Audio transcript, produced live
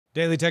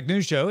Daily Tech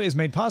News Show is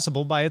made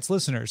possible by its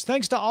listeners.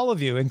 Thanks to all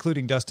of you,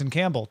 including Dustin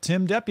Campbell,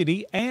 Tim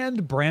Deputy,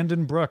 and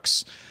Brandon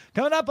Brooks.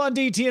 Coming up on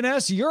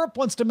DTNS, Europe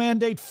wants to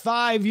mandate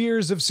 5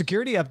 years of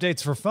security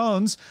updates for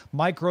phones.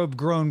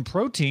 Microbe-grown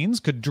proteins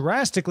could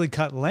drastically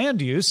cut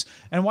land use,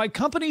 and why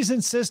companies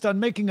insist on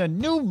making a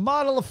new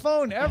model of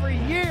phone every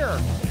year.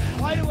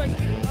 Why do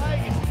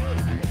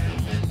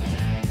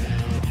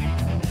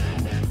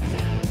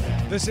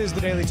This is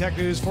the Daily Tech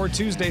News for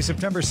Tuesday,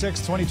 September 6th,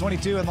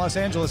 2022 in Los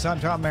Angeles.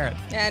 I'm Tom Merritt.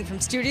 And from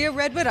Studio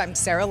Redwood, I'm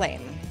Sarah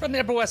Lane. From the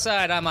Upper West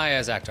Side, I'm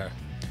Iyaz Akhtar.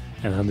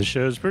 And I'm the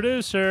show's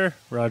producer,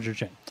 Roger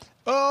Chang.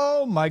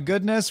 Oh, my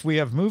goodness. We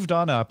have moved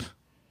on up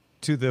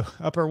to the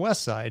Upper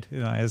West Side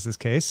in Iyaz's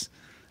case.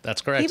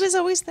 That's correct. He was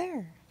always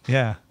there.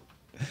 Yeah.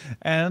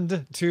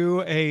 And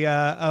to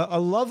a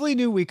lovely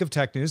new week of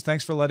tech news.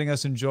 Thanks for letting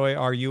us enjoy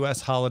our U.S.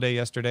 holiday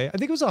yesterday. I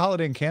think it was a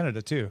holiday in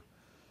Canada, too.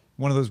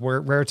 One of those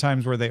rare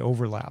times where they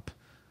overlap.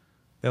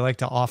 They like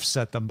to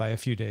offset them by a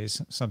few days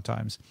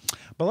sometimes.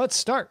 But let's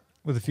start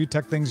with a few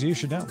tech things you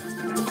should know.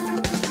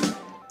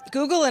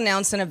 Google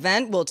announced an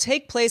event will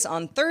take place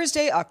on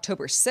Thursday,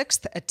 October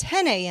 6th at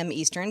 10 a.m.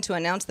 Eastern to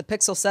announce the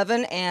Pixel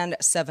 7 and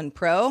 7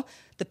 Pro,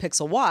 the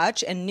Pixel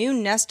Watch, and new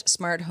Nest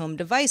smart home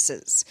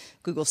devices.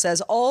 Google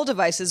says all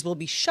devices will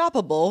be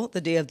shoppable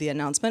the day of the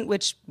announcement,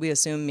 which we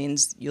assume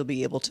means you'll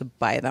be able to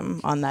buy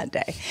them on that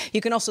day.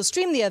 You can also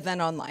stream the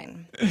event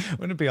online.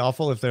 Wouldn't it be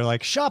awful if they're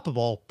like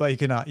shoppable, but you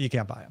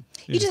can't buy them?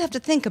 You just have to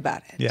think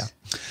about it. Yeah.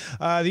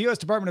 The U.S.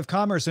 Department of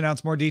Commerce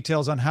announced more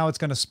details on how it's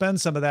going to spend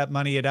some of that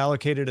money it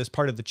allocated as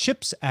part of the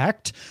CHIPS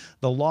Act.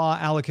 The law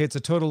allocates a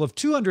total of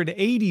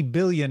 $280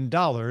 billion,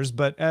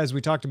 but as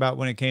we talked about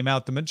when it came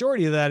out, the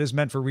majority of that is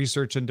meant for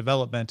research and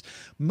development.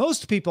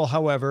 Most people,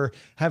 however,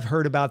 have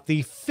heard about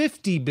the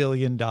 $50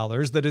 billion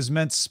that is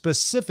meant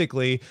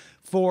specifically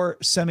for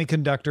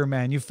semiconductor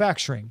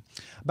manufacturing.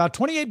 About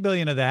 $28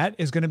 billion of that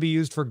is going to be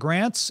used for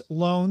grants,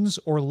 loans,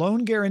 or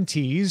loan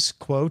guarantees,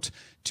 quote,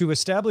 to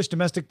establish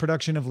domestic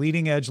production of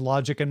leading-edge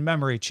logic and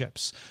memory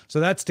chips. So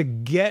that's to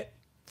get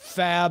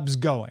fabs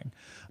going.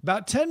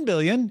 About $10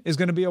 billion is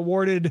going to be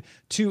awarded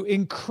to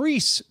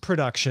increase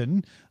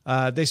production.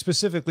 They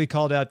specifically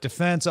called out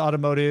defense,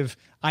 automotive,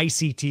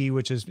 ICT,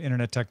 which is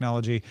internet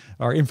technology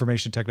or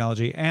information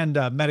technology, and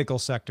medical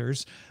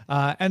sectors.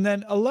 And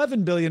then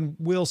 $11 billion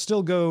will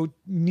still go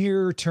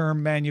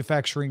near-term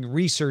manufacturing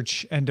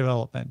research and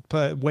development,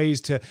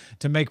 ways to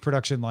make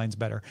production lines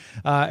better.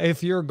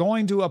 If you're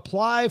going to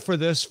apply for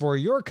this for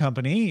your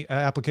company,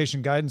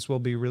 application guidance will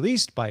be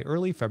released by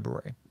early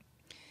February.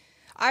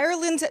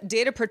 Ireland's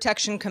Data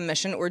Protection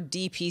Commission, or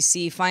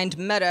DPC, fined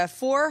Meta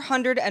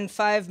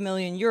 €405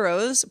 million,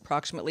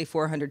 approximately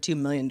 $402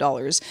 million,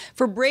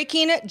 for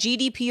breaking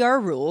GDPR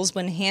rules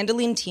when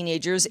handling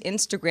teenagers'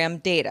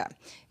 Instagram data.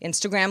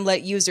 Instagram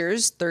let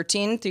users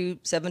 13 through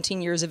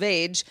 17 years of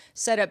age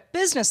set up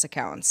business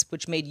accounts,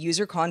 which made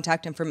user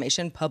contact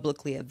information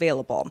publicly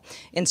available.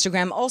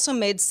 Instagram also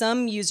made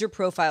some user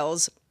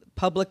profiles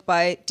public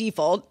by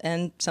default,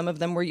 and some of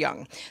them were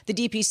young. The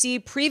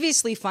DPC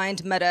previously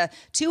fined Meta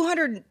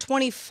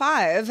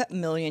 €225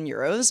 million,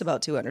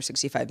 about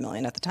 $265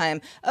 million at the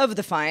time of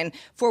the fine,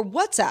 for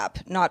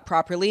WhatsApp not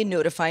properly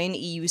notifying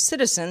EU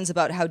citizens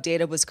about how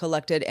data was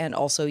collected and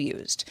also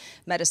used.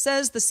 Meta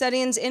says the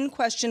settings in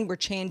question were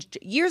changed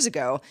years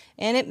ago,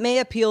 and it may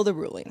appeal the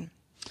ruling.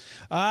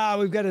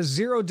 We've got a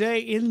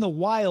 0-day in the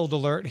wild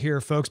alert here,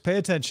 folks. Pay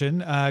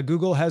attention.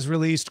 Google has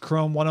released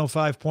Chrome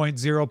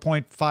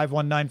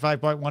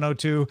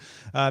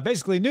 105.0.5195.102,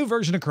 basically a new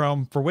version of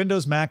Chrome for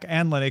Windows, Mac,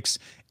 and Linux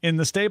in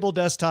the stable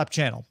desktop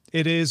channel.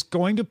 It is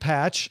going to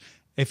patch,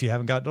 if you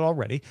haven't gotten it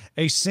already,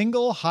 a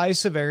single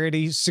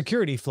high-severity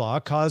security flaw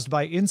caused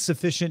by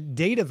insufficient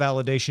data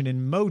validation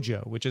in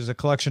Mojo, which is a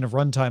collection of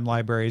runtime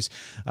libraries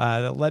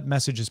that let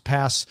messages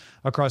pass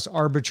across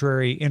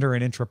arbitrary inter-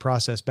 and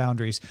intra-process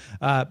boundaries.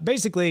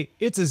 Basically,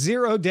 it's a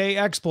 0-day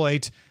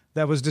exploit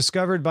that was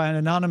discovered by an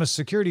anonymous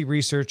security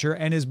researcher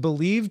and is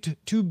believed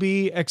to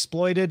be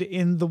exploited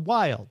in the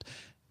wild.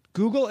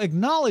 Google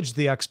acknowledged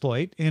the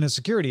exploit in a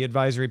security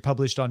advisory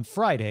published on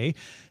Friday,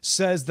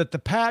 says that the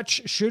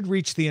patch should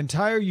reach the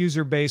entire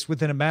user base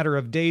within a matter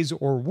of days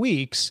or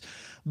weeks.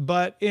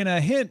 But in a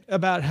hint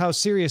about how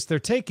serious they're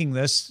taking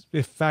this,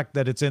 the fact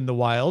that it's in the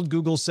wild,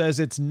 Google says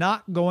it's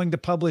not going to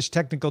publish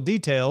technical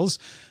details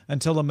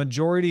until a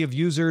majority of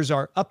users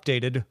are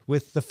updated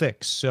with the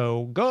fix.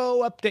 So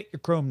go update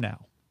your Chrome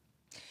now.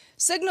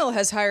 Signal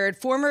has hired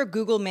former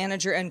Google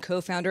manager and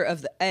co-founder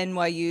of the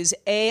NYU's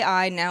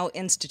AI Now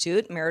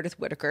Institute, Meredith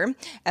Whittaker,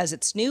 as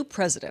its new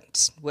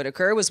president.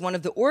 Whittaker was one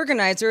of the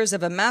organizers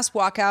of a mass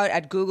walkout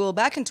at Google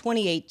back in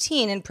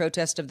 2018 in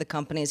protest of the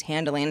company's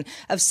handling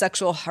of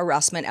sexual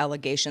harassment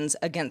allegations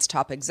against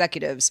top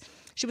executives.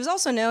 She was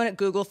also known at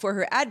Google for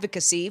her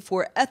advocacy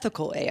for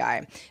ethical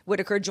AI.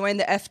 Whittaker joined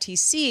the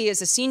FTC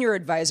as a senior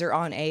advisor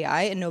on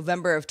AI in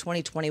November of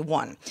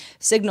 2021.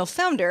 Signal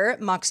founder,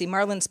 Moxie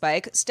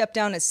Marlinspike, stepped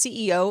down as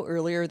CEO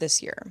earlier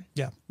this year.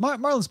 Yeah,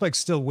 Marlinspike's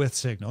still with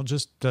Signal,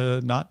 just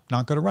not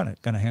going to run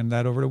it. Going to hand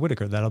that over to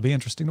Whittaker. That'll be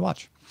interesting to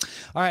watch.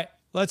 All right.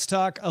 Let's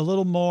talk a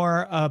little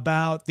more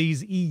about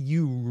these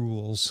EU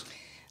rules.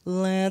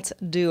 Let's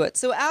do it.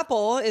 So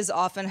Apple is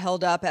often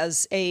held up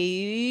as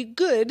a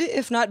good,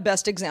 if not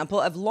best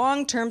example of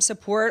long-term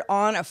support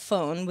on a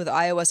phone, with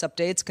iOS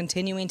updates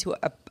continuing to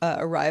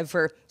arrive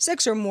for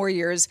 6 or more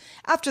years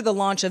after the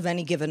launch of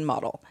any given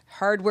model.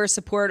 Hardware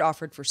support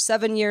offered for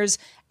 7 years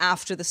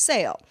after the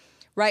sale.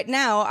 Right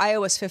now,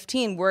 iOS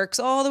 15 works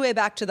all the way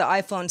back to the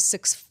iPhone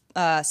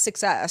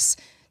 6S,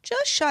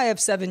 just shy of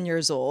 7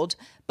 years old,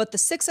 but the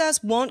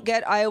 6S won't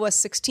get iOS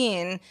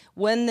 16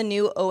 when the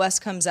new OS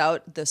comes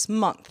out this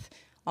month.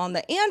 On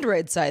the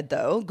Android side,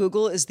 though,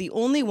 Google is the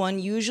only one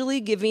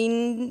usually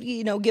given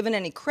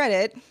any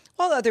credit,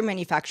 while other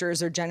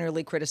manufacturers are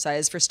generally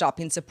criticized for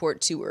stopping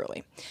support too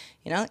early.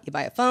 You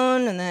buy a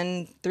phone, and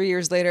then 3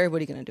 years later, what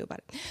are you going to do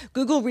about it?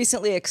 Google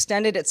recently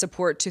extended its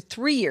support to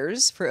 3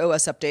 years for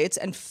OS updates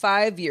and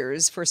 5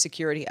 years for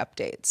security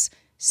updates.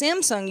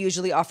 Samsung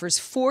usually offers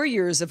 4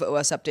 years of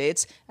OS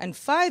updates and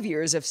 5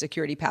 years of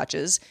security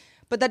patches,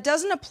 but that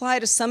doesn't apply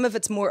to some of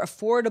its more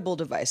affordable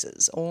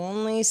devices,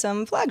 only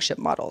some flagship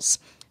models.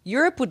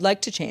 Europe would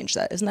like to change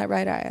that. Isn't that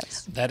right,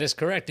 Iyaz? That is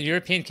correct. The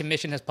European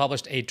Commission has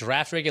published a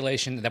draft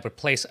regulation that would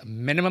place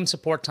minimum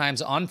support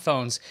times on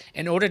phones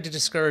in order to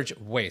discourage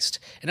waste.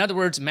 In other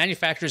words,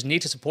 manufacturers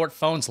need to support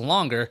phones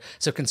longer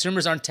so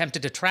consumers aren't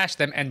tempted to trash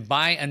them and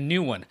buy a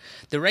new one.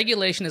 The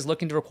regulation is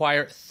looking to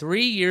require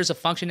 3 years of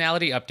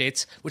functionality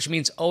updates, which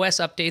means OS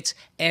updates,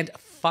 and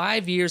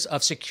 5 years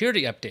of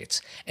security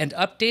updates. And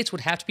updates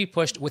would have to be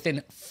pushed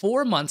within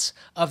 4 months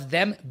of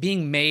them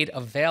being made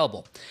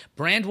available.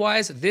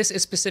 Brand-wise, this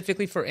is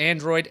specifically for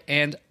Android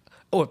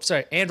or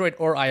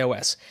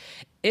iOS.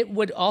 It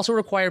would also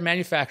require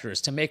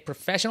manufacturers to make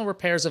professional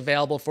repairs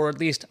available for at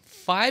least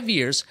 5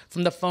 years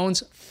from the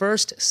phone's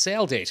first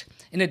sale date.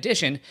 In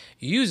addition,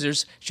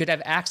 users should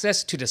have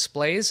access to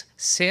displays,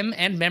 SIM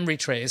and memory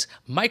trays,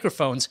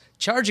 microphones,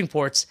 charging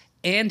ports,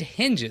 and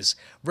hinges.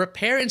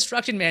 Repair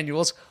instruction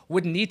manuals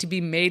would need to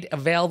be made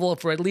available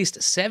for at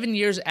least 7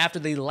 years after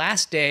the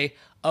last day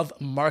of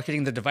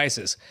marketing the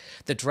devices.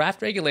 The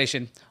draft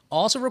regulation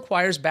also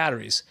requires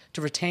batteries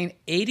to retain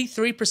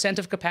 83%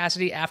 of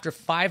capacity after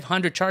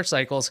 500 charge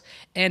cycles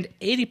and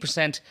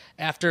 80%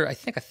 after, I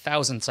think,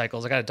 1,000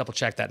 cycles. I got to double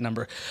check that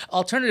number.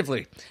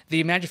 Alternatively,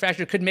 the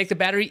manufacturer could make the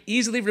battery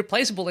easily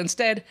replaceable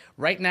instead.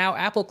 Right now,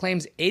 Apple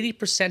claims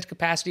 80%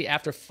 capacity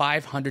after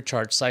 500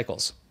 charge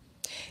cycles.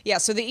 Yeah,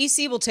 so the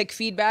EC will take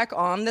feedback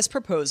on this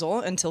proposal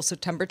until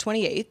September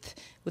 28th,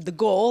 with the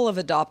goal of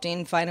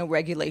adopting final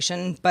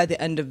regulation by the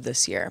end of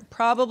this year.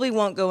 Probably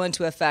won't go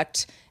into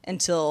effect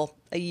until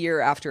a year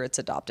after it's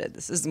adopted.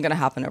 This isn't going to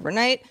happen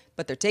overnight,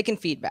 but they're taking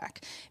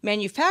feedback.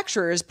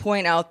 Manufacturers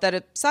point out that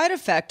a side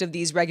effect of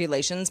these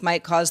regulations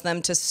might cause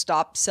them to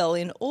stop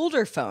selling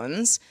older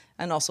phones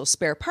and also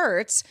spare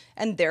parts,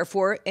 and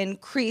therefore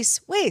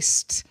increase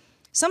waste.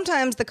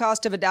 Sometimes the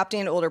cost of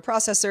adapting older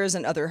processors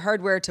and other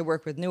hardware to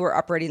work with newer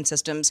operating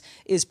systems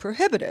is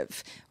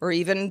prohibitive or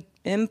even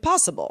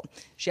impossible.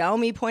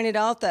 Xiaomi pointed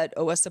out that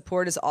OS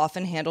support is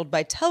often handled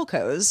by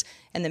telcos,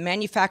 and the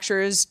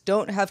manufacturers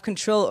don't have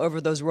control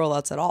over those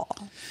rollouts at all.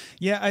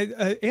 Yeah,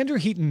 Andrew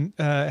Heaton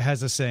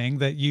has a saying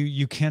that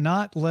you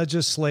cannot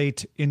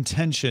legislate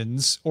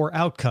intentions or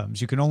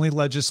outcomes. You can only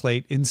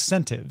legislate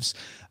incentives.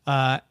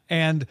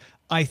 And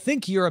I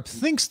think Europe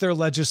thinks they're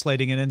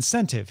legislating an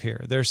incentive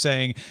here. They're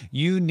saying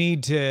you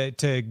need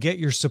to get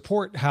your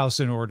support house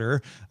in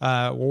order,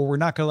 or we're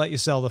not going to let you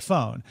sell the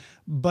phone.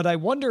 But I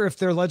wonder if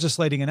they're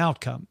legislating an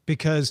outcome,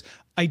 because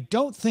I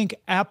don't think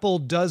Apple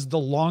does the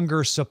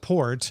longer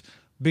support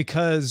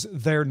because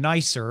they're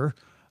nicer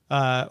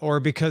or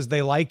because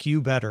they like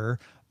you better.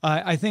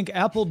 I think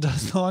Apple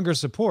does the longer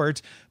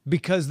support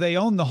because they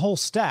own the whole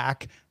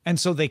stack, and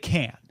so they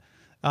can.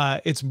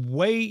 It's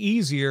way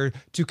easier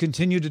to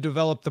continue to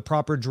develop the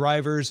proper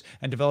drivers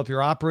and develop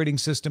your operating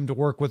system to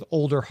work with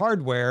older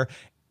hardware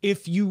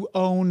if you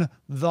own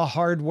the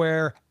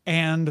hardware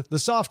and the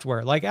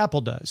software like Apple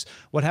does.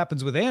 What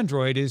happens with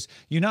Android is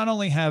you not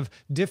only have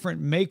different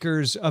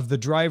makers of the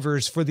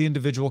drivers for the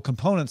individual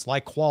components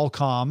like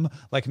Qualcomm,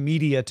 like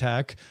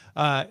MediaTek,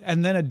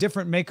 and then a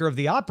different maker of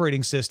the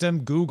operating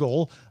system,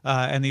 Google,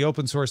 and the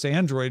open source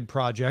Android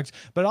project.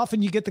 But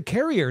often you get the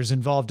carriers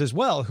involved as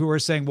well, who are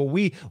saying, well,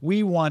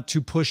 we want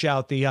to push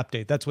out the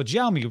update. That's what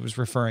Xiaomi was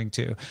referring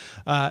to.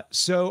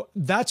 So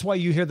that's why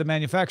you hear the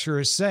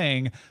manufacturers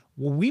saying,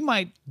 well, we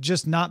might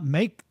just not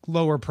make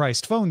lower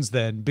priced phones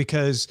then,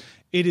 because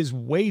it is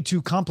way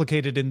too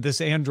complicated in this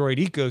Android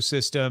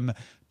ecosystem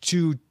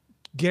to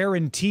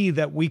guarantee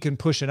that we can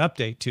push an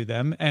update to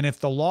them. And if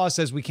the law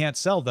says we can't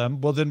sell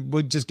them, well, then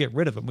we'd just get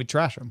rid of them. We'd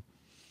trash them.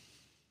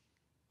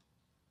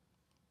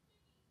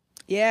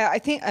 Yeah,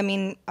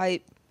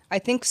 I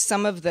think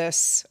some of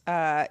this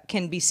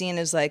can be seen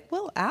as like,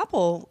 well,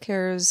 Apple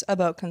cares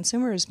about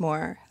consumers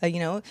more.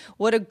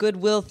 What a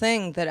goodwill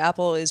thing that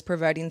Apple is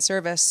providing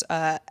service,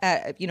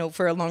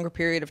 for a longer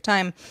period of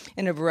time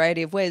in a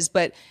variety of ways.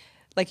 But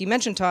like you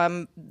mentioned,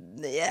 Tom,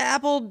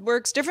 Apple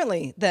works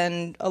differently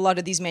than a lot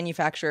of these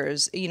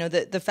manufacturers.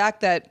 The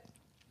fact that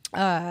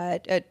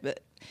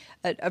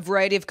a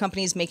variety of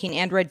companies making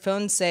Android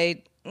phones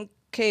say,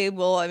 okay,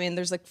 well, I mean,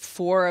 there's like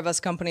 4 of us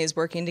companies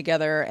working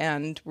together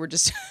and we're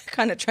just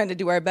kind of trying to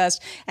do our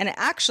best. And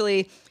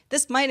actually,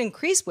 this might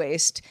increase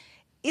waste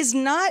is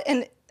not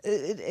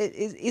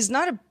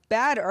a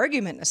bad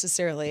argument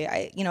necessarily.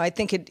 I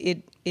think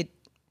it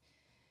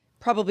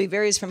probably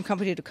varies from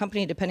company to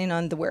company depending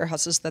on the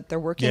warehouses that they're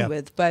working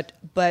with. But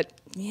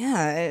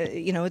yeah,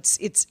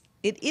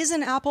 it is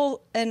an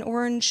apple and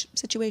orange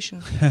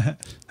situation. Get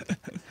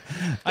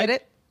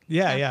it?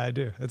 Yeah, I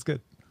do. That's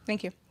good.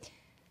 Thank you.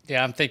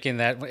 Yeah, I'm thinking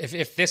that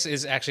if this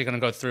is actually going to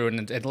go through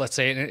and let's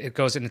say it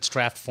goes in its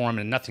draft form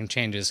and nothing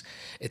changes,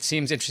 it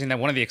seems interesting that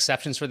one of the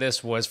exceptions for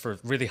this was for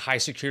really high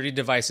security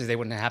devices. They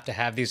wouldn't have to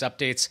have these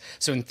updates.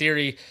 So in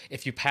theory,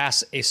 if you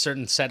pass a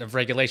certain set of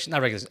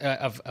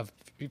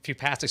if you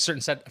pass a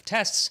certain set of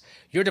tests,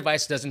 your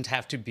device doesn't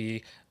have to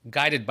be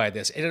guided by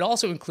this. It had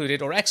also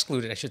included, or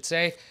excluded, I should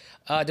say,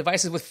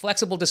 devices with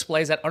flexible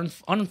displays that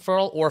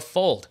unfurl or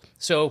fold.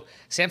 So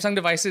Samsung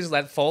devices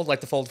that fold,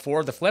 like the Fold 4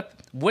 or the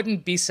Flip,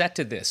 wouldn't be set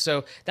to this.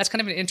 So that's kind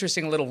of an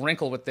interesting little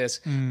wrinkle with this.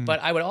 But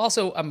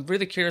I'm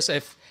really curious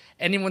if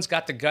anyone's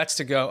got the guts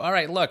to go, all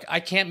right, look, I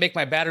can't make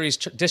my batteries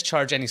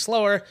discharge any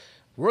slower.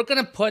 We're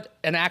going to put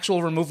an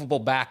actual removable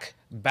back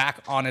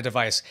on a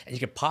device, and you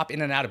can pop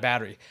in and out of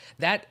battery.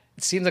 That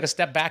seems like a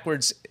step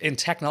backwards in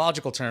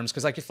technological terms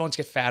because like your phones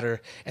get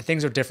fatter and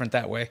things are different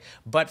that way.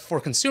 But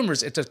for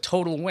consumers, it's a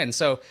total win.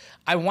 So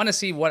I want to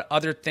see what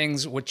other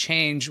things would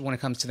change when it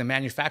comes to the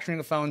manufacturing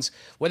of phones,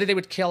 whether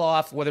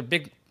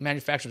big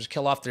manufacturers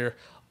kill off their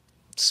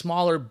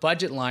smaller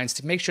budget lines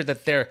to make sure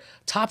that their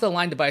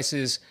top-of-the-line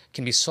devices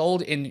can be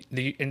sold in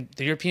the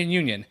European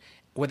Union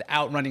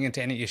without running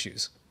into any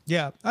issues.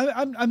 Yeah,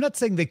 I'm not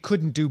saying they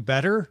couldn't do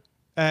better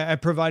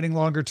at providing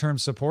longer term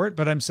support,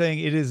 but I'm saying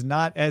it is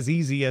not as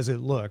easy as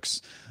it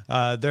looks.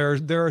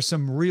 There are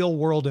some real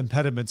world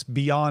impediments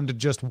beyond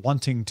just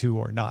wanting to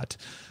or not.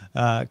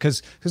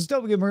 Because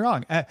don't get me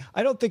wrong,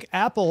 I don't think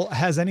Apple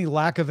has any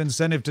lack of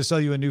incentive to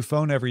sell you a new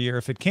phone every year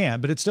if it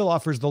can, but it still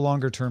offers the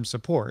longer term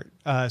support.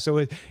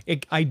 So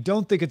I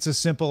don't think it's as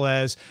simple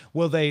as,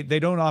 well, they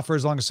don't offer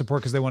as long as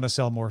support because they want to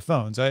sell more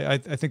phones. I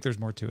think there's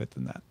more to it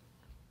than that.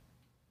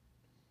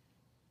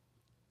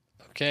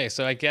 Okay,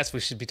 so I guess we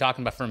should be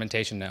talking about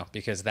fermentation now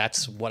because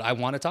that's what I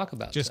want to talk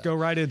about. Just go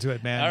right into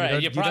it, man. All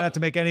right, you don't have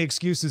to make any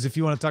excuses if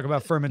you want to talk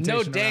about fermentation.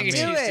 No dang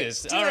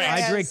excuses. Do All it.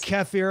 right. I drink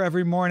kefir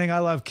every morning. I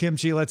love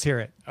kimchi. Let's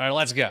hear it. All right,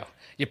 let's go.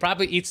 You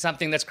probably eat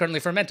something that's currently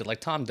fermented, like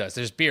Tom does.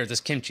 There's beer,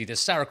 there's kimchi, there's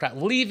sauerkraut,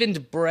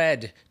 leavened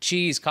bread,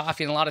 cheese,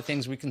 coffee, and a lot of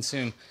things we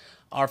consume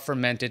are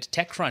fermented.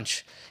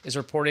 TechCrunch is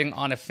reporting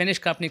on a Finnish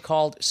company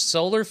called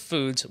Solar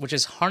Foods, which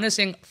is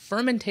harnessing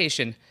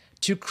fermentation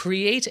to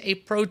create a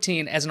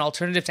protein as an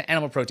alternative to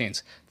animal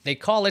proteins. They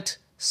call it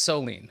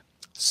solein.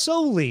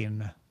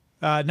 Solein.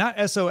 Not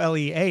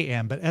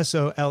S-O-L-E-A-N, but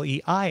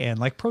S-O-L-E-I-N,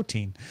 like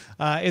protein.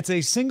 It's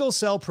a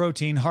single-cell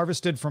protein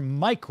harvested from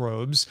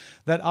microbes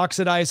that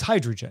oxidize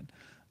hydrogen.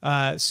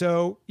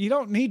 So you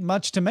don't need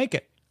much to make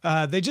it.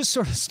 They just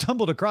sort of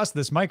stumbled across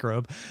this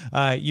microbe.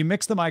 You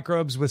mix the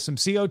microbes with some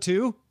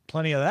CO2,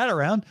 plenty of that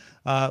around,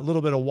 a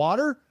little bit of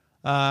water,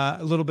 a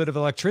little bit of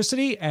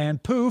electricity,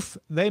 and poof,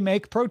 they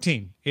make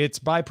protein. Its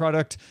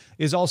byproduct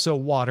is also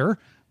water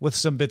with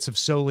some bits of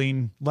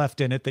solein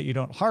left in it that you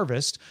don't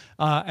harvest.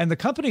 And the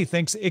company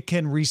thinks it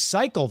can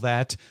recycle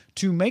that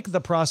to make the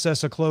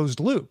process a closed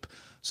loop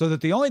so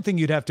that the only thing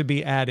you'd have to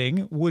be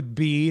adding would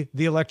be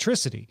the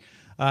electricity.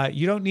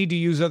 You don't need to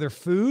use other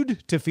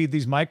food to feed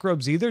these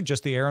microbes either.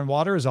 Just the air and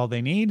water is all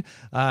they need.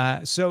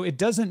 So it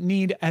doesn't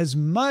need as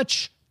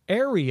much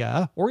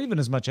area or even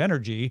as much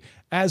energy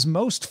as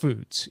most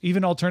foods.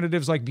 Even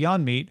alternatives like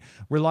Beyond Meat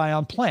rely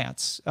on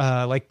plants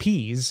like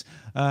peas,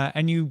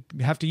 and you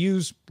have to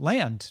use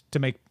land to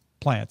make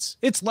plants.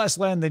 It's less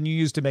land than you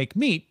use to make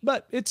meat,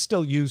 but it's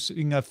still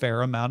using a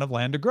fair amount of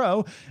land to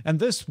grow, and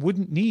this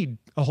wouldn't need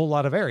a whole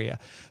lot of area.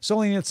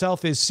 Solein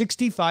itself is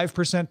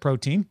 65%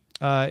 protein.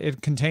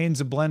 It contains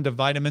a blend of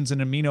vitamins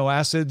and amino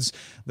acids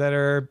that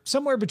are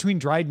somewhere between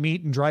dried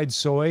meat and dried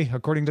soy,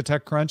 according to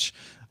TechCrunch.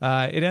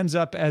 It ends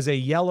up as a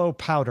yellow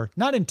powder,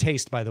 not in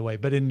taste, by the way,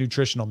 but in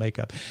nutritional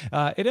makeup.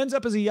 It ends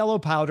up as a yellow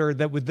powder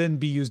that would then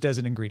be used as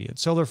an ingredient.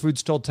 Solar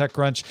Foods told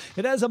TechCrunch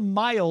it has a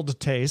mild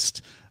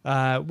taste,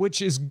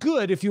 which is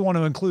good if you want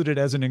to include it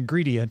as an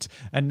ingredient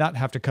and not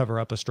have to cover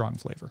up a strong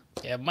flavor.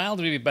 Yeah, mild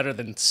would be better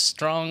than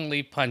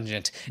strongly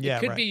pungent. Yeah, it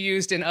could be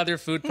used in other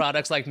food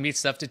products like meat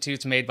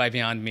substitutes made by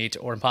Beyond Meat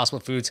or Impossible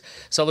Foods.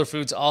 Solar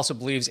Foods also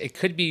believes it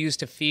could be used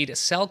to feed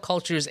cell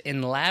cultures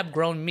in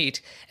lab-grown meat,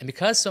 and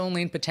because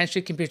solein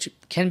potentially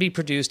can be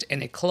produced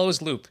in a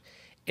closed loop,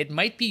 it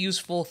might be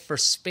useful for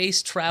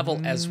space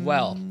travel as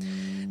well.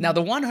 Now,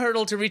 the one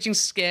hurdle to reaching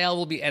scale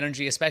will be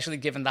energy, especially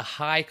given the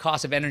high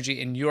cost of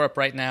energy in Europe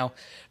right now.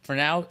 For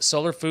now,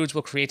 Solar Foods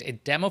will create a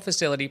demo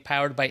facility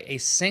powered by a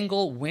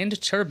single wind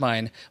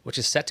turbine, which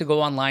is set to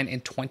go online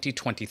in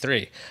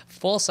 2023.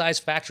 Full-size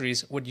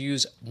factories would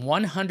use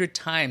 100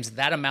 times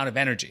that amount of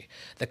energy.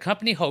 The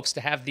company hopes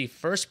to have the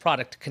first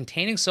product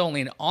containing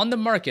Solein on the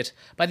market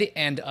by the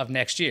end of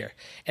next year.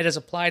 It has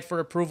applied for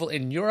approval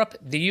in Europe,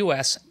 the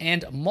US,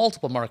 and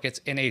multiple markets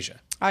in Asia.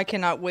 I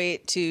cannot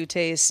wait to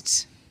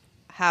taste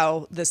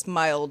how this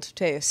mild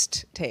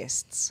taste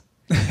tastes.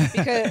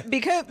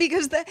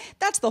 because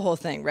that's the whole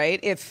thing, right?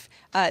 If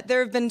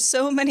there have been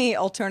so many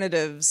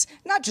alternatives,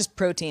 not just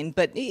protein,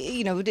 but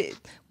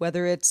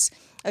whether it's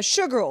a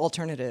sugar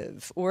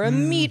alternative or a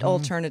meat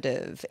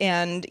alternative,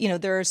 and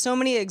there are so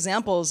many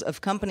examples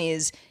of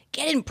companies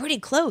getting pretty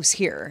close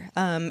here,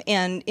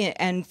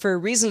 and for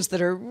reasons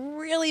that are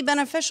really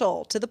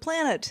beneficial to the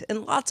planet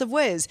in lots of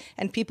ways,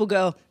 and people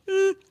go,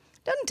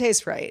 doesn't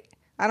taste right.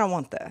 I don't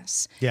want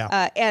this.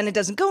 Yeah, and it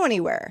doesn't go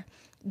anywhere.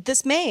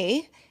 This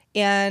may.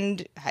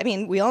 And I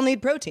mean, we all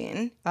need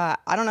protein.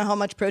 I don't know how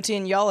much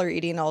protein y'all are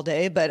eating all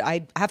day, but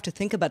I have to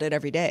think about it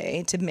every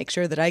day to make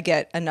sure that I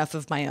get enough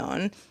of my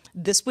own.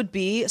 This would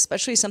be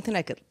especially something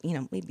I could,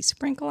 maybe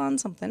sprinkle on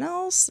something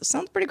else. It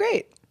sounds pretty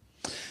great.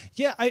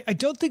 Yeah, I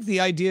don't think the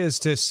idea is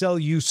to sell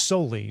you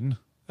Solein,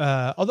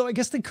 although I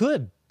guess they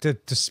could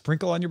to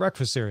sprinkle on your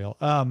breakfast cereal.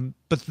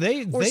 But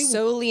they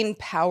Solein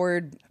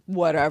powered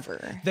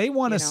whatever. They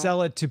want to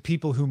sell it to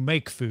people who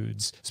make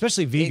foods,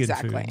 especially vegan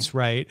foods,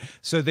 right?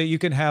 So that you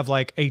can have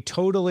like a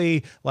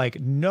totally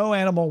no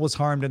animal was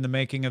harmed in the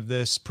making of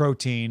this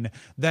protein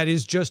that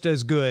is just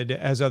as good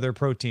as other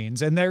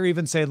proteins. And they're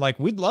even saying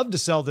we'd love to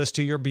sell this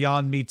to your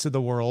Beyond Meats of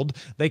the world.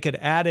 They could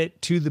add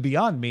it to the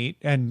Beyond Meat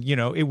and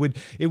it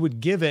would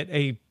give it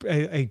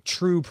a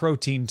true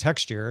protein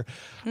texture.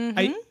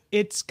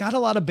 It's got a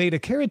lot of beta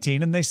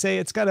carotene, and they say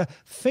it's got a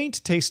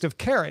faint taste of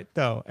carrot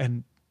though.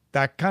 And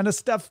that kind of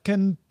stuff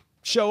can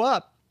show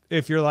up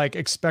if you're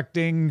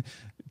expecting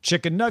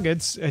chicken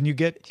nuggets and you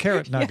get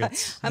carrot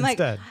nuggets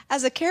instead.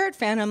 As a carrot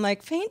fan, I'm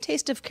faint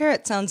taste of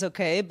carrot sounds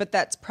okay, but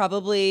that's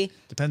probably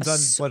depends on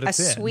what it's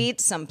a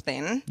sweet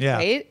something, yeah.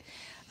 Right?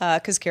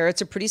 Because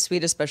carrots are pretty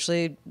sweet,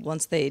 especially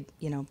once they,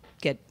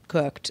 get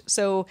cooked.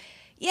 So,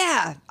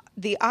 yeah,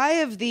 the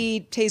eye of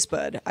the taste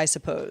bud, I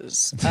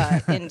suppose,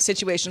 in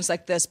situations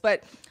like this.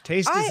 But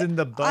taste is in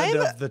the bud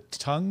of the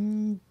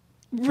tongue.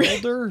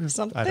 Folder?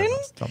 Something. I don't know,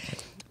 something.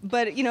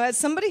 But as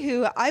somebody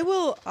who I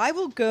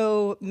will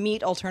go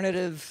meat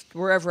alternative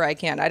wherever I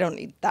can. I don't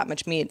eat that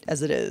much meat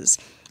as it is.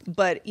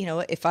 But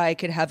if I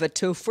could have a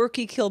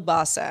tofurkey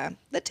kielbasa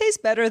that tastes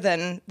better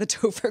than the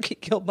tofurkey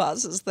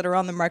kielbasas that are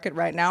on the market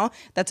right now,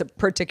 that's a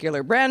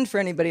particular brand for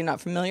anybody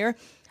not familiar.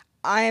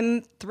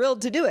 I'm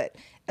thrilled to do it,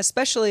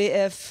 especially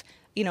if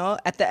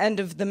at the end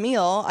of the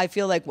meal I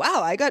feel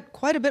wow, I got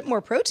quite a bit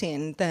more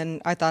protein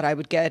than I thought I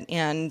would get,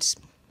 and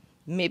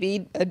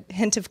maybe a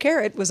hint of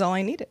carrot was all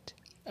I needed.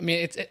 I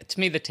mean, to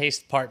me, the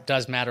taste part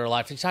does matter a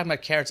lot. If you're talking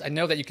about carrots, I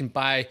know that you can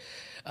buy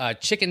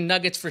chicken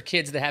nuggets for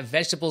kids that have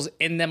vegetables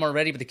in them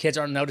already, but the kids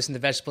aren't noticing the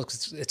vegetables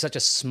because it's such a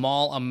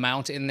small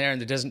amount in there,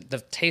 and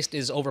the taste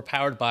is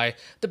overpowered by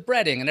the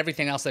breading and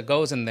everything else that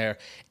goes in there.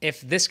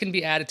 If this can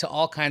be added to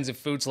all kinds of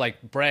foods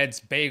like breads,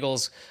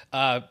 bagels,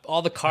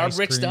 all the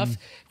carb-rich stuff,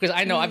 because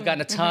I know I've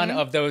gotten a ton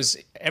of those.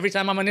 Every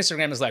time I'm on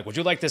Instagram, it's would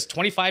you like this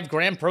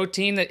 25-gram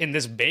protein in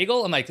this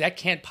bagel? I'm that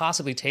can't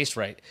possibly taste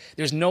right.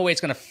 There's no way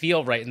it's going to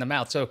feel right in the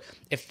mouth. So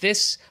if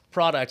this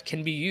product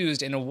can be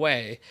used in a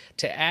way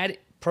to add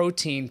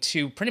protein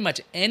to pretty much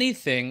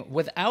anything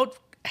without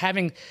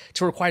having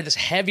to require this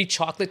heavy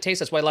chocolate taste.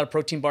 That's why a lot of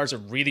protein bars are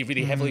really,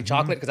 really heavily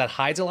chocolate, because that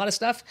hides a lot of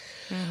stuff.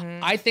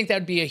 I think that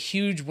would be a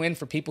huge win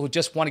for people who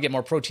just want to get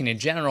more protein in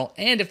general,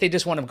 and if they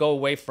just want to go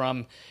away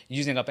from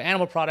using up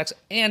animal products.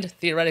 And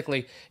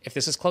theoretically, if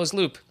this is closed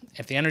loop,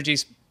 if the energy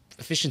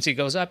efficiency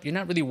goes up, you're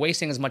not really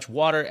wasting as much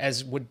water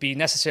as would be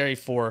necessary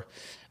for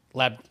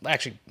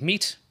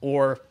meat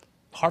or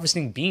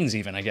harvesting beans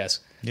even, I guess.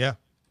 Yeah.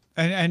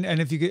 And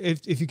if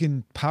you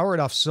can power it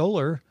off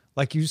solar,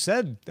 like you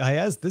said,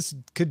 Iyaz, this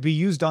could be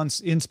used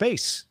in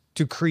space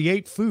to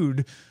create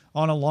food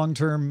on a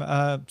long-term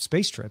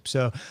space trip.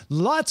 So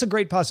lots of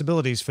great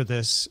possibilities for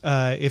this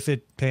if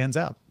it pans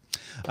out.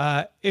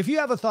 If you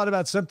have a thought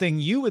about something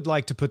you would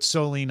like to put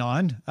Solein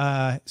on,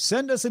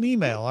 send us an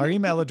email. Our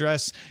email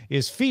address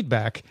is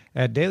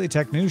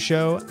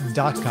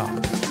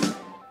feedback@dailytechnewsshow.com.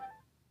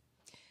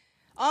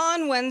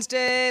 On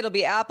Wednesday, it'll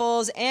be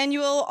Apple's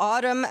annual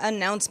autumn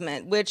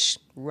announcement, which,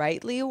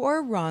 rightly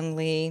or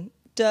wrongly,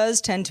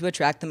 does tend to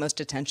attract the most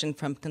attention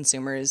from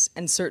consumers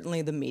and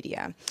certainly the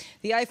media.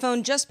 The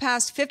iPhone just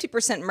passed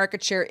 50%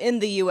 market share in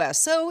the US,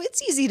 so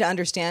it's easy to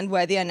understand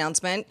why the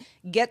announcement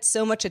gets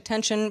so much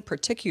attention,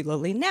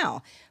 particularly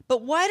now.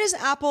 But why does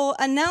Apple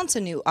announce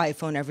a new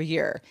iPhone every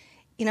year?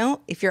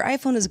 If your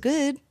iPhone is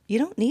good, you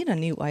don't need a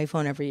new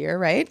iPhone every year,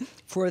 right?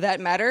 For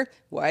that matter,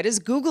 why does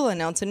Google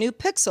announce a new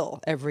Pixel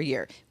every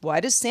year?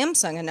 Why does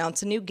Samsung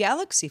announce a new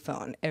Galaxy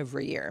phone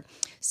every year?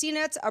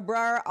 CNET's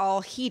Abrar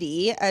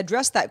Al-Hidi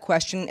addressed that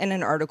question in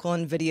an article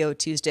in Video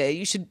Tuesday.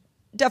 You should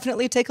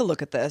definitely take a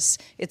look at this.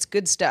 It's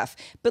good stuff.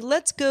 But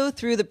let's go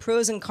through the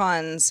pros and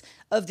cons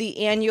of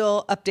the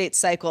annual update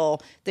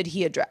cycle that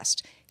he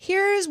addressed.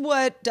 Here's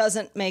what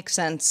doesn't make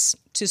sense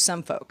to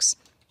some folks.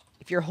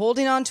 If you're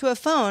holding on to a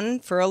phone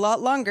for a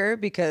lot longer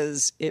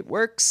because it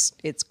works,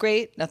 it's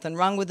great, nothing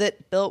wrong with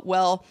it, built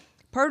well,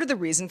 part of the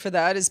reason for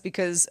that is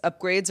because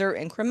upgrades are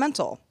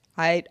incremental.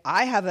 I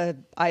have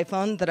an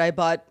iPhone that I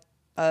bought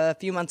a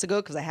few months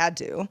ago because I had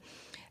to.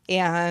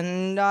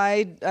 And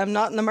I'm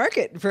not in the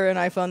market for an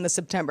iPhone this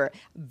September.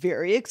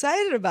 Very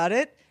excited about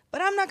it,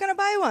 but I'm not going to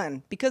buy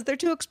one because they're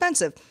too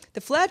expensive.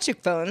 The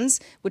flagship phones,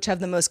 which have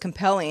the most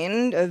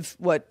compelling of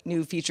what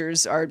new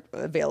features are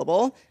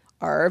available,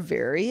 are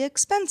very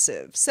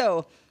expensive.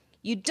 So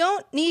you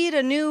don't need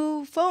a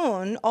new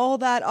phone all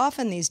that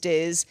often these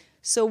days.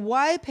 So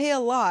why pay a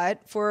lot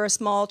for a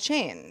small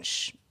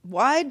change?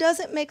 Why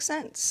does it make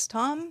sense?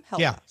 Tom,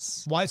 help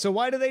us. Why? So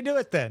why do they do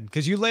it then?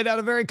 Because you laid out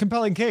a very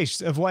compelling case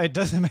of why it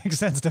doesn't make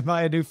sense to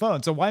buy a new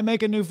phone. So why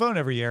make a new phone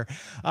every year?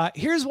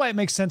 Here's why it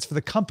makes sense for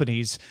the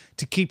companies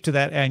to keep to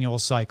that annual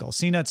cycle.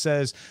 CNET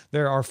says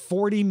there are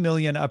 40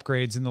 million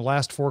upgrades in the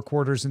last 4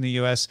 quarters in the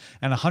U.S.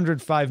 and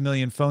 105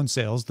 million phone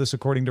sales, this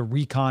according to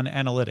Recon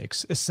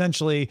Analytics.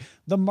 Essentially,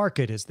 the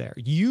market is there.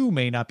 You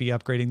may not be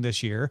upgrading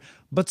this year,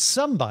 but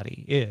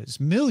somebody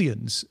is.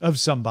 Millions of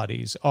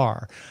somebodies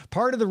are.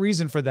 Part of the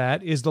reason for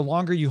that is the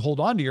longer you hold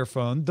on to your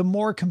phone, the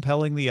more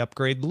compelling the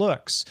upgrade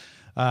looks.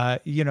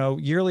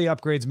 Yearly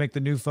upgrades make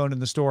the new phone in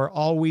the store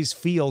always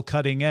feel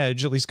cutting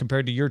edge, at least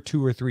compared to your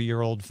 2 or 3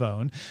 year old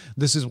phone.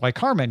 This is why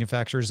car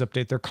manufacturers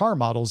update their car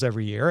models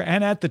every year.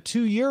 And at the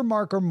 2-year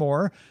mark or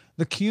more,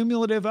 the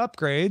cumulative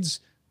upgrades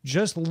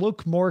just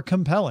look more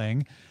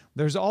compelling.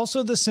 There's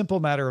also the simple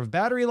matter of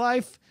battery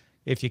life.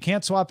 If you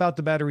can't swap out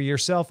the battery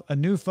yourself, a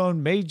new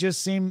phone may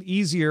just seem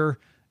easier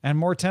and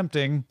more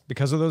tempting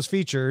because of those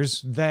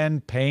features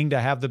than paying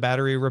to have the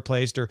battery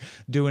replaced or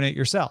doing it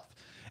yourself.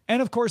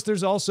 And of course,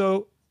 there's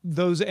also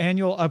those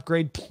annual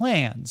upgrade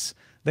plans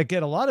that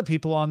get a lot of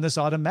people on this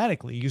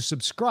automatically. You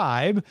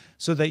subscribe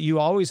so that you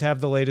always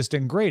have the latest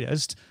and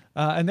greatest,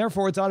 and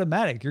therefore it's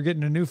automatic. You're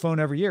getting a new phone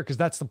every year because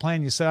that's the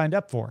plan you signed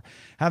up for.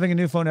 Having a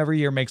new phone every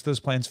year makes those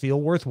plans feel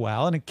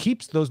worthwhile, and it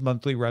keeps those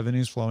monthly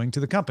revenues flowing to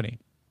the company.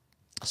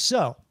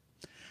 So,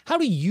 how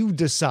do you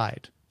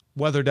decide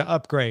whether to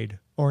upgrade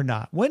or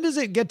not? When does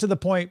it get to the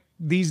point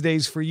these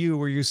days for you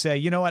where you say,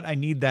 you know what, I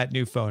need that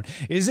new phone?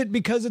 Is it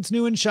because it's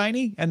new and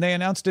shiny and they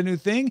announced a new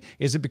thing?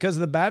 Is it because of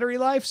the battery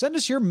life? Send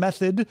us your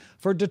method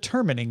for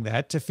determining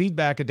that to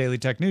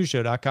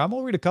feedback@dailytechnewsshow.com.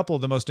 We'll read a couple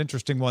of the most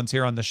interesting ones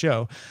here on the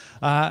show.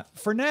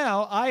 For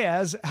now,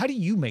 Iyaz, how do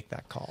you make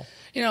that call?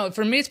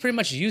 For me, it's pretty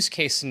much use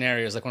case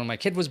scenarios. Like when my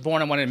kid was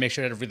born, I wanted to make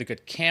sure I had a really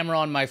good camera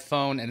on my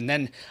phone. And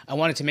then I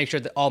wanted to make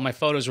sure that all my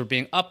photos were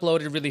being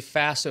uploaded really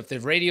fast. So if the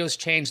radios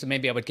changed, then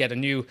maybe I would get a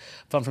new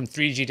phone from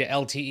 3G to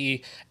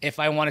LTE. If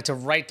I wanted to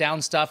write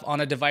down stuff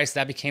on a device,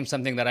 that became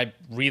something that I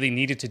really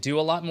needed to do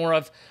a lot more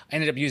of. I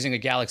ended up using a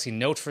Galaxy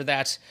Note for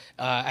that.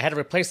 I had to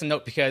replace the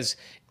Note because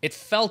it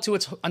fell to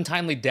its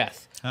untimely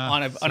death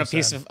on a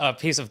piece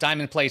of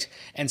diamond plate,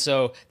 and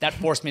so that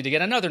forced me to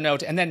get another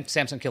Note, and then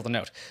Samsung killed the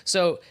Note.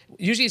 So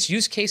usually it's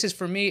use cases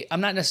for me.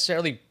 I'm not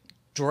necessarily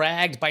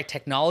dragged by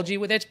technology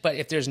with it, but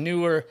if there's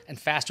newer and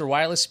faster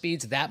wireless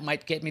speeds, that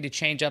might get me to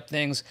change up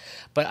things.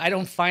 But I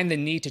don't find the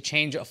need to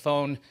change a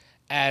phone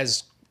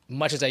as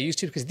much as I used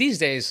to, because these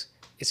days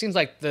it seems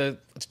like the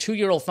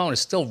 2-year-old phone is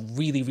still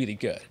really, really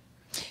good.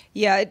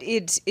 Yeah,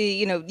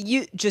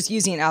 you just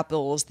using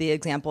Apple as the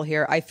example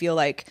here, I feel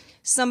like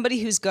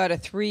somebody who's got a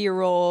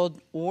 3-year-old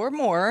or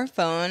more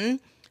phone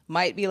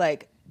might be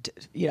like,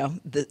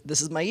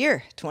 this is my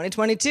year,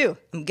 2022.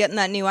 I'm getting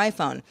that new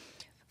iPhone.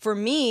 For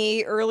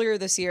me, earlier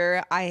this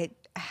year, I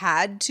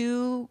had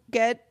to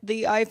get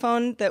the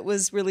iPhone that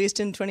was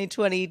released in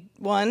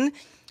 2021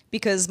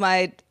 because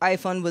my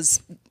iPhone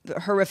was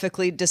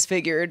horrifically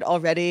disfigured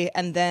already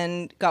and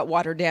then got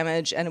water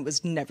damage and it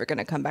was never going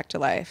to come back to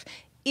life.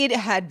 It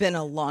had been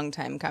a long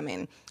time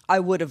coming. I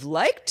would have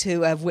liked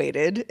to have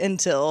waited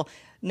until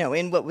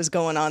knowing what was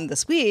going on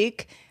this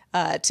week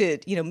to,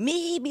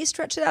 maybe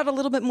stretch it out a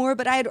little bit more,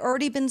 but I had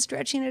already been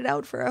stretching it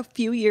out for a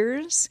few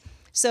years.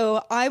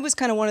 So I was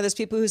kind of one of those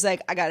people who's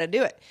like, I got to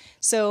do it.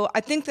 So I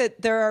think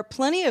that there are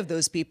plenty of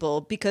those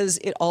people because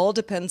it all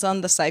depends on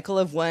the cycle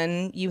of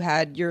when you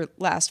had your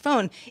last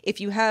phone.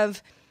 If you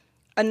have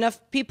enough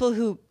people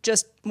who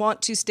just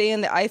want to stay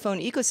in the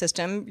iPhone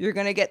ecosystem, you're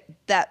going to get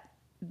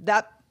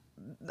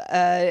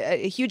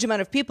a huge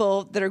amount of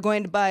people that are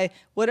going to buy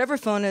whatever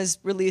phone is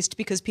released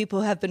because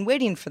people have been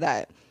waiting for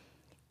that.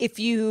 If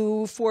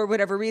you, for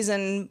whatever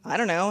reason, I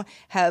don't know,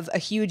 have a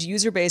huge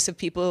user base of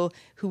people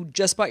who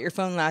just bought your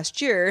phone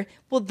last year,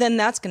 well, then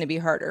that's going to be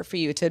harder for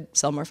you to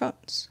sell more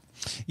phones.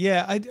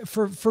 Yeah,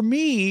 for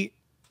me,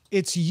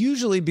 it's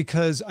usually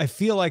because I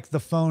feel like the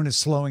phone is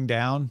slowing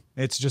down.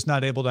 It's just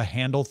not able to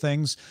handle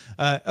things.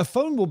 A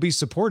phone will be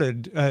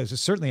supported,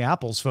 certainly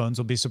Apple's phones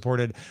will be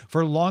supported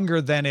for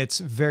longer than it's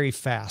very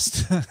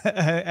fast.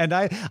 And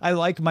I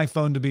like my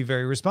phone to be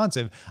very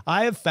responsive.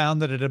 I have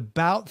found that at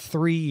about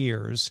 3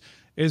 years,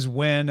 is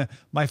when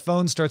my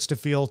phone starts to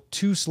feel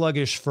too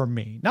sluggish for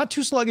me. Not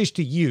too sluggish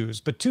to use,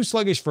 but too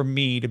sluggish for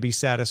me to be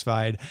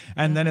satisfied.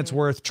 And then it's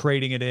worth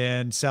trading it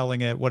in,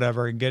 selling it,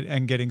 whatever,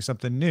 and getting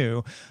something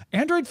new.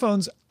 Android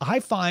phones, I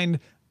find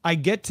I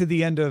get to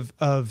the end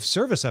of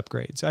service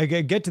upgrades. I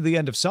get to the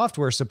end of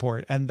software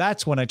support, and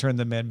that's when I turn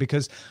them in,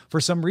 because for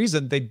some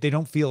reason they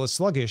don't feel as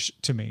sluggish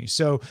to me.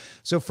 So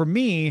for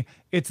me,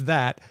 it's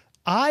that.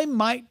 I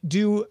might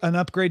do an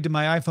upgrade to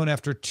my iPhone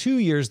after 2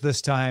 years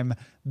this time,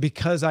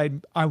 because I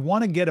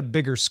want to get a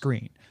bigger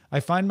screen.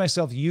 I find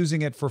myself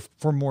using it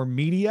for more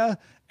media.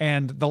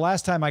 And the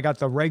last time I got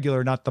the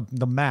regular, not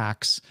the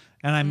Max,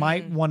 and I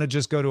might want to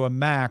just go to a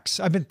Max.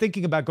 I've been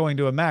thinking about going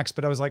to a Max,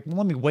 but I was like, well,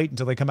 let me wait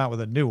until they come out with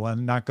a new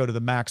one, not go to the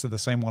Max of the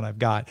same one I've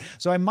got.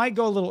 So I might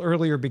go a little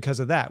earlier because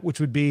of that,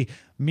 which would be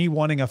me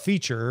wanting a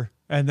feature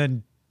and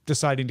then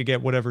deciding to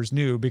get whatever's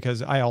new,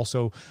 because I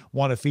also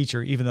want a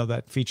feature, even though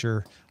that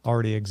feature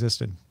already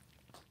existed.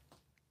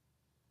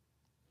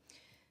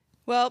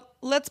 Well,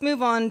 let's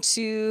move on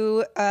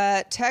to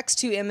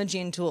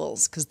text-to-imaging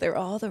tools, because they're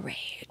all the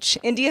rage.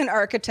 Indian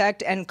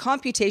architect and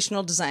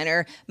computational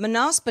designer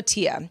Manas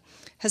Bhatia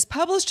has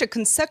published a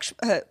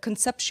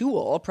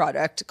conceptual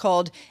product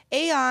called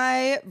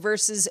AI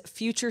versus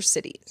Future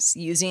Cities,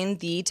 using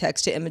the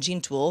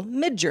text-to-imaging tool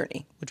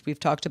Midjourney, which we've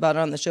talked about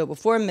on the show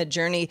before.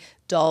 Midjourney,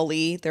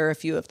 DALL-E, there are a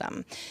few of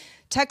them.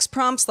 Text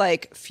prompts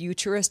like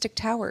futuristic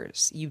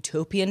towers,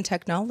 utopian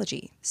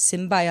technology,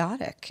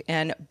 symbiotic,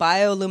 and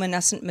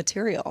bioluminescent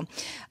material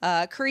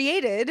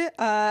created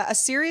a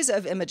series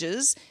of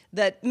images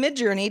that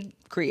Midjourney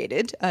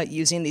created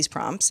using these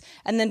prompts,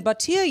 and then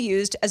Bhatia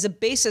used as a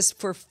basis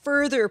for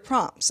further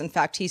prompts. In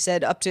fact, he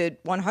said up to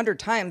 100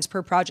 times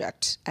per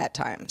project at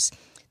times.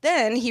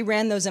 Then he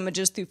ran those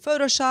images through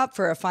Photoshop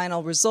for a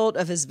final result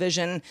of his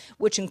vision,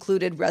 which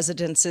included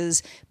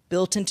residences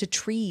built into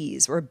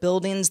trees or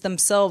buildings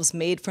themselves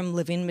made from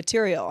living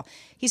material.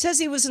 He says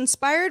he was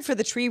inspired for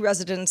the tree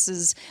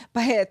residences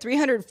by a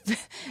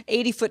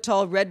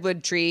 380-foot-tall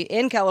redwood tree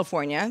in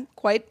California,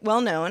 quite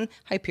well-known,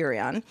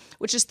 Hyperion,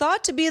 which is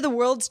thought to be the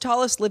world's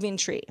tallest living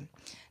tree.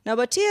 Now,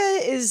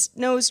 Bhatia is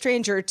no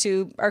stranger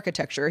to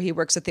architecture. He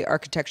works at the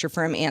architecture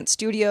firm Ant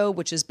Studio,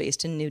 which is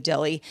based in New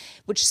Delhi,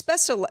 which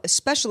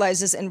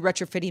specializes in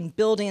retrofitting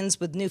buildings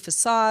with new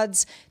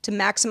facades to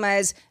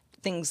maximize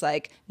things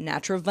like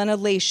natural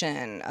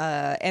ventilation,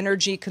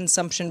 energy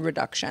consumption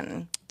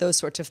reduction, those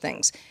sorts of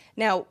things.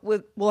 Now,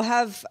 we'll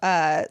have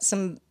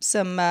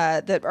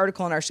the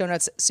article in our show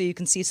notes so you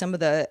can see some of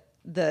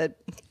the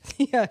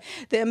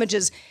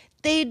images.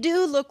 They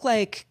do look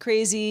like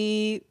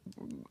crazy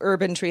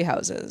urban tree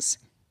houses.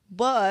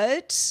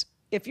 But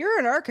if you're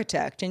an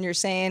architect and you're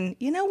saying,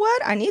 you know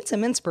what, I need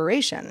some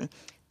inspiration,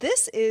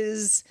 this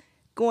is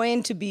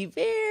going to be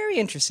very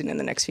interesting in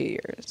the next few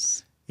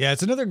years. Yeah,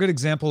 it's another good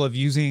example of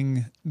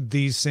using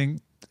these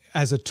things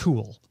as a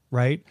tool,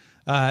 right?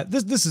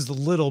 This is a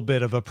little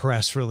bit of a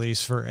press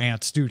release for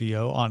Ant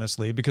Studio,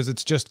 honestly, because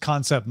it's just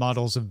concept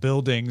models of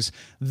buildings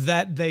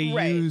that they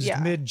use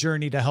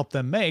Midjourney to help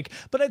them make.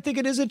 But I think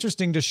it is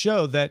interesting to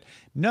show that,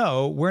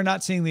 no, we're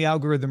not seeing the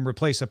algorithm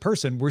replace a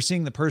person. We're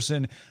seeing the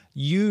person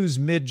use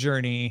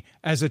Midjourney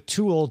as a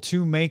tool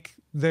to make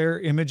their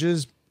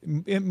images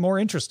more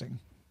interesting.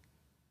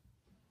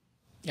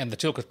 And the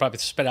tool could probably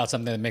spit out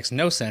something that makes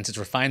no sense. It's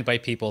refined by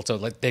people, so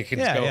like they can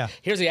just go,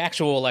 here's the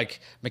actual like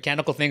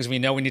mechanical things we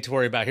know we need to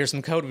worry about. Here's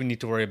some code we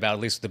need to worry about,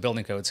 at least the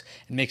building codes,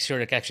 and make sure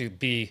it can actually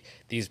be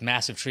these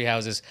massive tree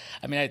houses.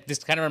 I mean,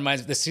 this kind of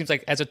reminds. This seems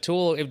like as a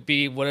tool, it would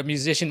be what a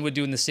musician would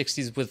do in the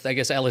 '60s with, I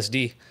guess,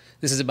 LSD.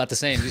 This is about the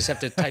same. You just have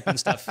to type in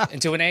stuff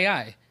into an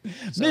AI.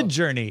 So.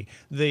 Midjourney,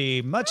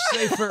 the much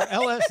safer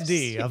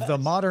LSD of the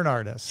modern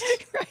artist.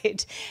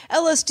 Right,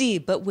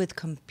 LSD, but with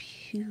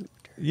computers.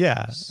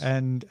 Yeah,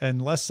 and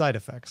less side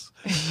effects.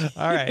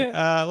 All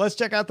right, let's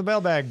check out the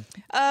mailbag.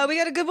 We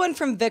got a good one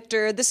from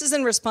Victor. This is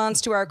in response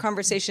to our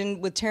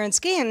conversation with Terrance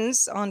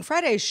Gaines on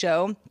Friday's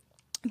show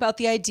about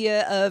the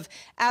idea of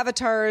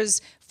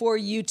avatars for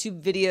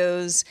YouTube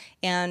videos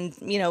and,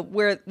 you know,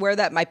 where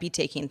that might be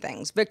taking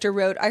things. Victor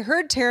wrote, I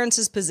heard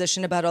Terrance's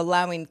position about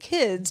allowing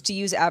kids to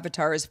use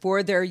avatars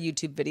for their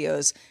YouTube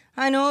videos.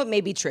 I know it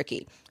may be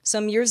tricky.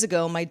 Some years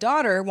ago, my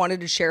daughter wanted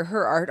to share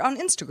her art on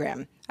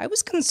Instagram. I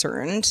was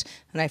concerned,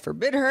 and I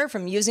forbid her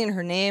from using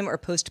her name or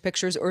post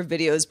pictures or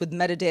videos with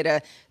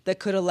metadata that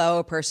could allow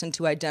a person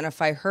to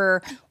identify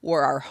her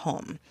or our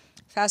home.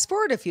 Fast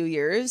forward a few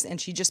years, and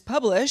she just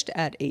published,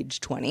 at age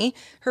 20,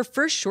 her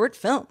first short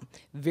film.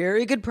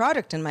 Very good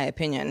product, in my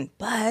opinion,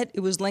 but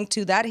it was linked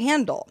to that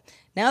handle.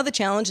 Now the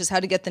challenge is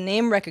how to get the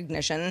name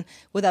recognition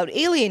without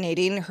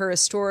alienating her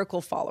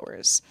historical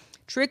followers.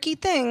 Tricky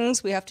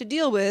things we have to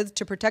deal with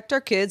to protect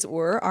our kids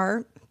or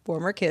our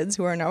former kids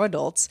who are now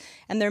adults,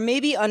 and there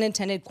may be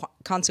unintended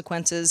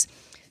consequences.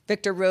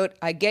 Victor wrote,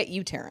 I get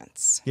you,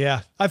 Terrance.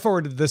 Yeah, I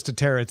forwarded this to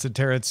Terrance, and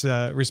Terrance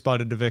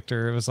responded to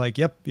Victor. It was like,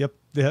 yep, yeah,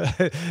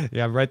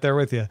 yeah, right there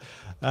with you.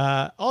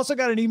 Also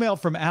got an email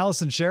from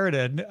Allison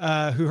Sheridan,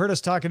 who heard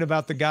us talking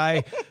about the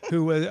guy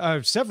who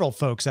was, several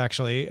folks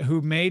actually,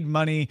 who made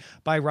money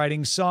by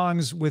writing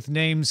songs with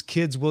names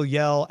kids will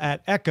yell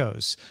at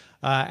echoes.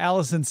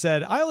 Allison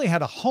said, I only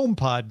had a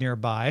HomePod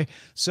nearby,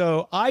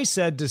 so I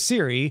said to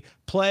Siri,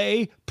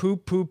 play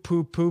poop, poop,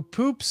 poop, poop,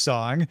 poop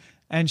song,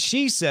 and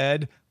she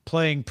said,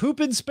 playing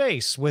Poop in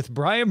Space with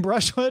Brian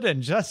Brushwood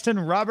and Justin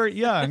Robert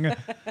Young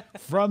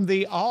from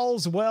the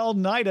All's Well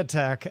Night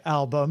Attack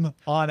album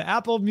on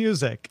Apple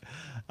Music.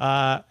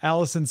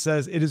 Allison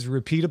says it is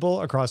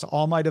repeatable across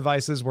all my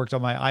devices, worked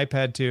on my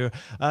iPad too.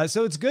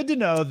 So it's good to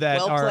know that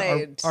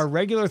our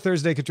regular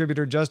Thursday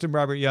contributor, Justin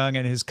Robert Young,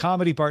 and his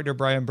comedy partner,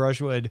 Brian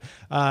Brushwood,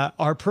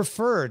 are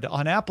preferred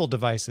on Apple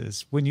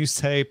devices when you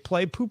say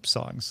play poop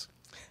songs.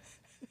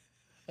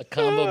 A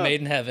combo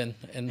made in heaven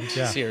and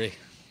Siri.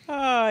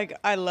 Oh,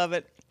 I love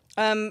it.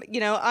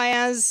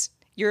 Iyaz,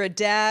 you're a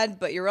dad,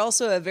 but you're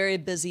also a very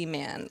busy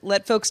man.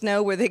 Let folks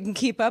know where they can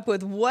keep up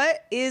with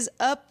what is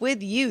up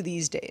with you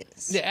these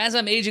days. Yeah, as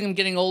I'm aging, I'm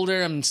getting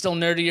older. I'm still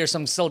nerdier, so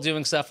I'm still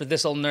doing stuff for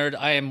This Old Nerd.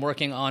 I am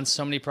working on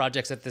so many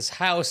projects at this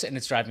house, and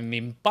it's driving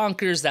me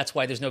bonkers. That's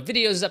why there's no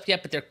videos up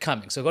yet, but they're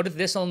coming. So go to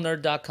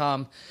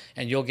thisoldnerd.com,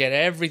 and you'll get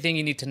everything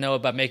you need to know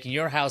about making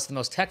your house the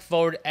most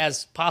tech-forward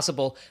as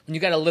possible when you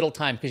got a little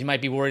time, because you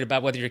might be worried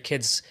about whether your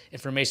kid's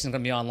information is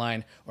going to be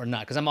online or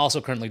not, because I'm also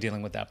currently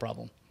dealing with that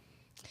problem.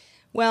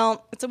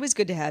 Well, it's always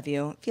good to have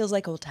you. It feels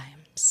like old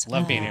times.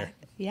 Love being here.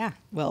 Yeah,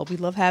 well, we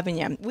love having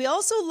you. We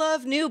also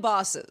love new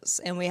bosses,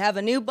 and we have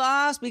a new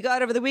boss we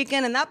got over the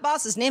weekend, and that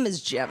boss's name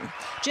is Jim.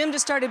 Jim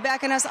just started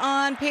backing us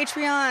on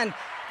Patreon.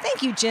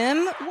 Thank you,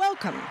 Jim.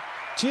 Welcome.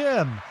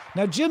 Jim.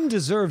 Now, Jim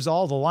deserves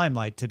all the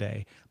limelight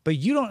today, but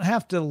you don't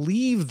have to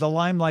leave the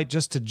limelight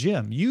just to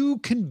Jim. You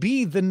can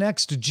be the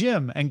next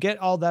Jim and get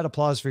all that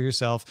applause for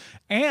yourself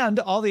and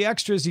all the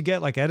extras you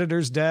get, like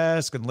Editor's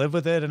Desk and Live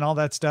With It and all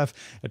that stuff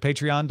at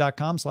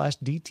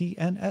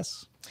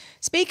patreon.com/DTNS.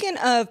 Speaking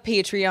of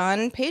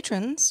Patreon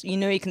patrons, you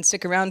know you can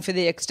stick around for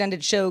the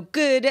extended show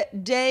Good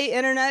Day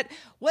Internet.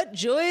 What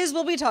joys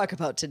will we talk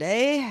about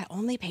today?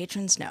 Only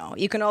patrons know.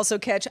 You can also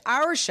catch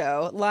our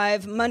show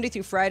live Monday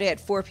through Friday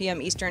at 4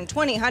 p.m. Eastern,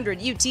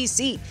 2000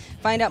 UTC.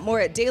 Find out more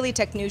at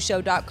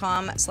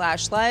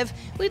dailytechnewsshow.com/live.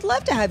 We'd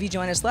love to have you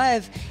join us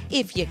live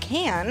if you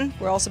can.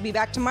 We'll also be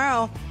back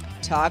tomorrow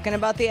talking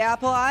about the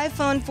Apple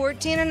iPhone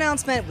 14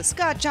 announcement with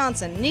Scott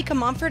Johnson, Nica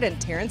Montford, and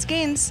Terrance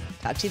Gaines.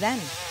 Talk to you then.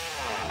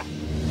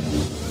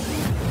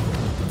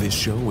 This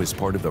show is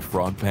part of the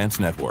Frog Pants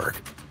Network.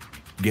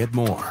 Get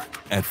more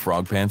at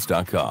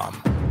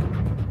frogpants.com.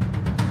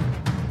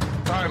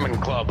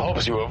 Diamond Club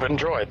hopes you have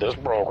enjoyed this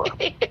program.